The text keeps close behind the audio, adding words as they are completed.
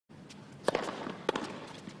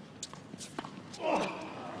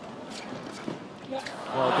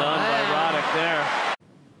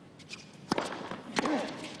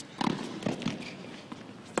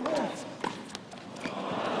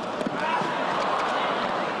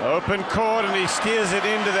Open court, and he steers it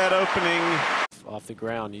into that opening. Off the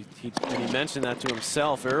ground. He mentioned that to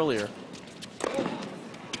himself earlier.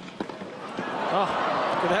 Oh,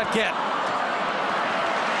 look at that get.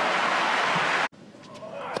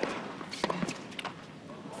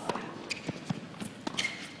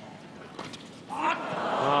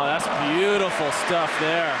 Oh, that's beautiful stuff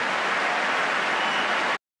there.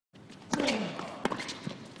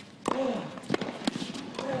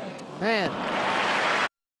 Man.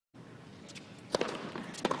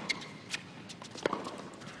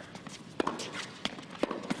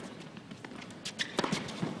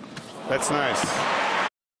 That's nice.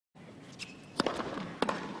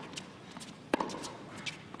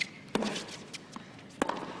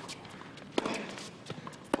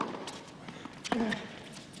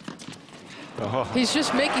 Oh. He's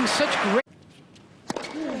just making such great.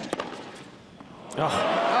 Oh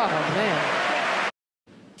man.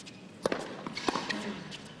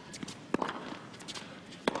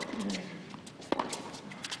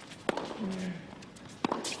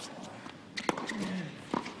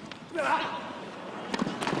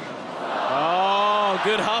 Oh,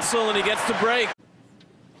 good hustle, and he gets the break.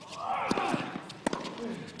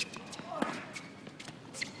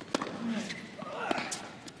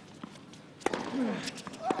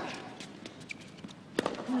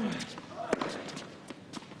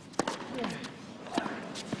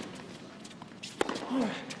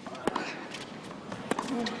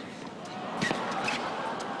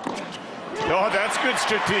 Oh, that's good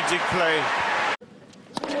strategic play.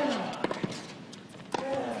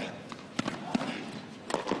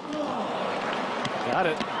 Got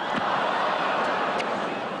it.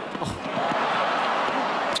 Oh.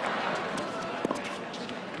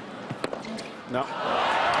 No.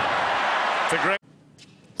 It's a great.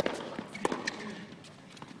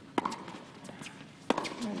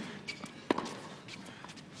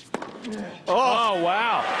 Oh,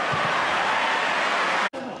 wow.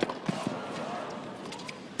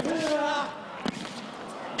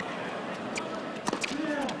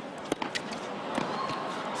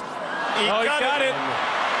 He got it.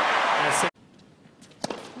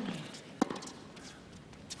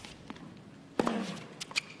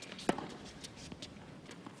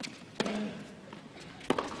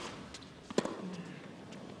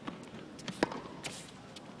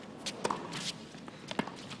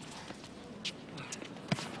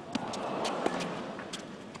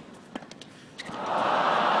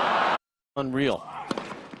 Unreal.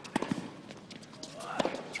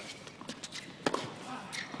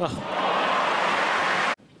 Oh.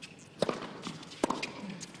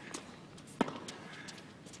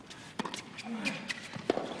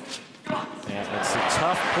 Yeah, it's a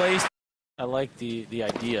tough place. I like the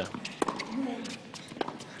idea.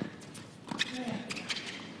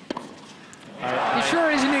 He sure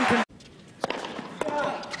isn't in control.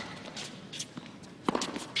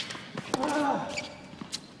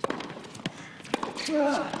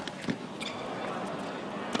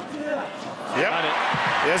 Yep.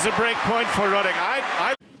 There's a break point for Roddick.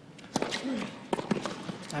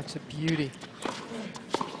 That's a beauty.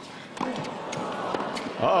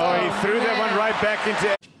 Uh-oh, he threw that one right back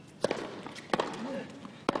into.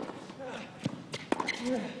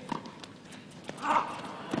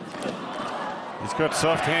 He's got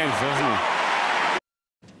soft hands, doesn't he?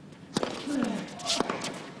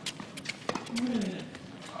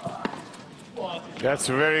 That's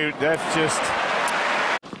just.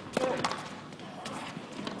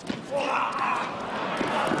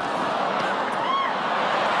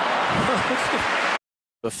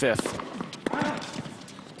 The fifth.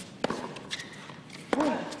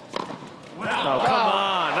 Oh, come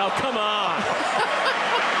on. Oh, come on.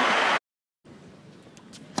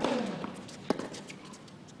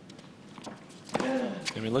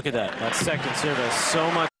 I mean, look at that. That second serve has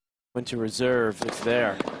so much into reserve. It's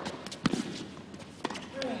there.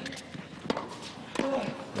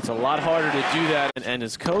 It's a lot harder to do that, and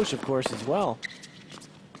his coach, of course, as well.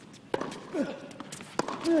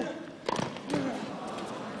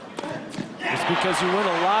 It's because you win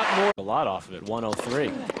a lot off of it.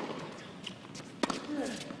 103.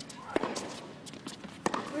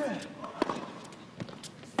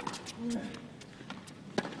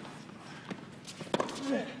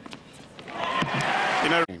 You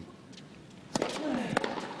know.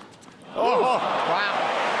 Oh, wow.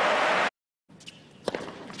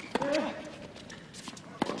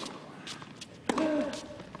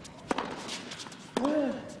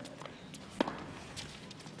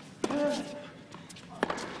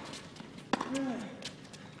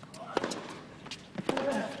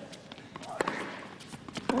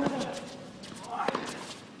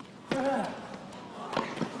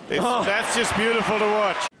 That's just beautiful to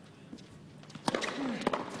watch.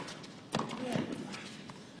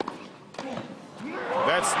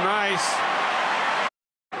 That's nice.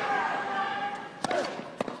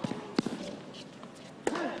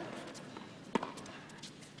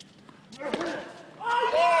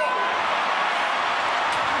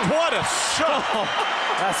 What a shot!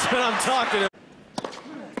 That's what I'm talking about.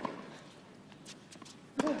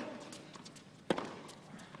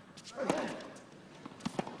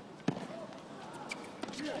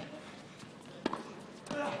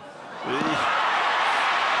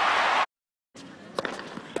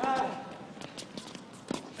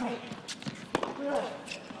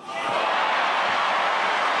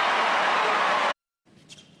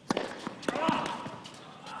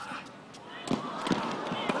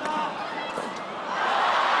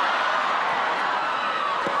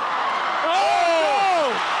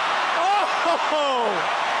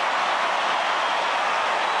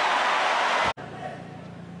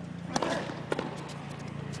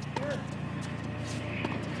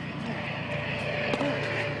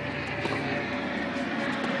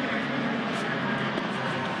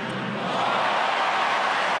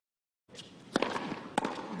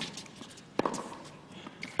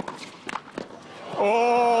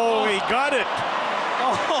 Oh, he got it.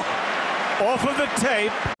 Oh, off of the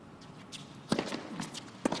tape.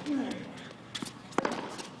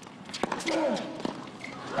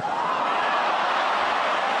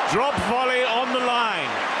 Drop volley on the line.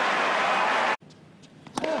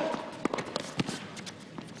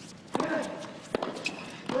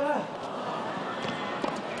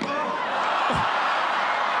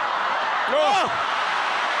 Oh.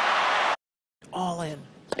 All in.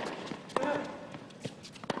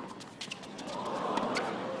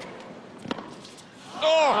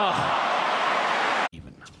 Oh.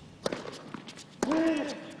 Even.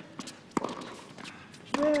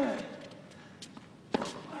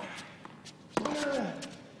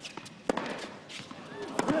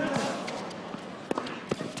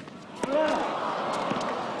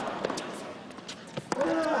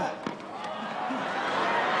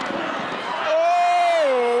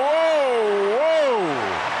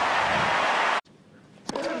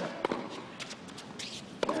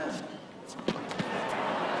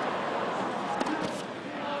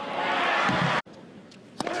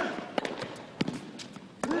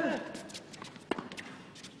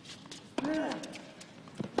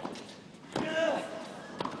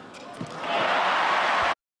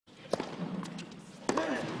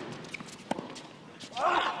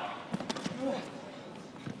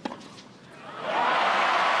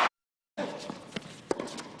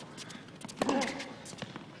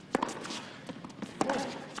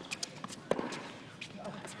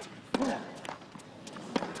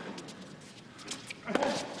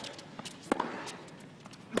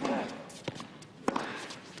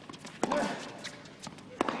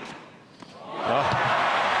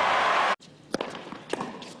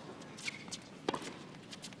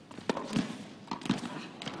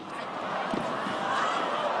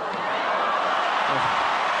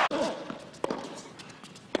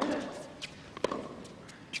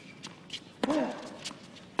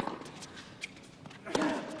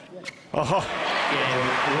 Oh.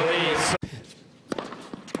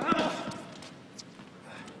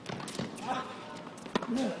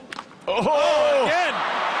 Oh, again.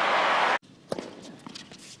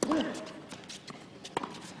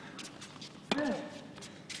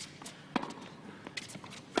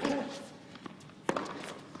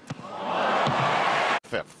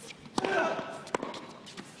 Fifth.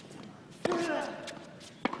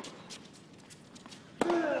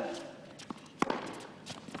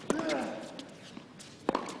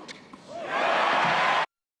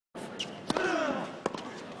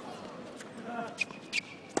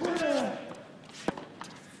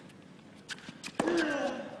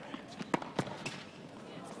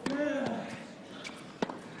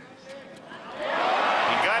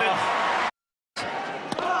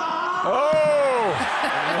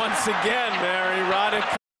 Once again, there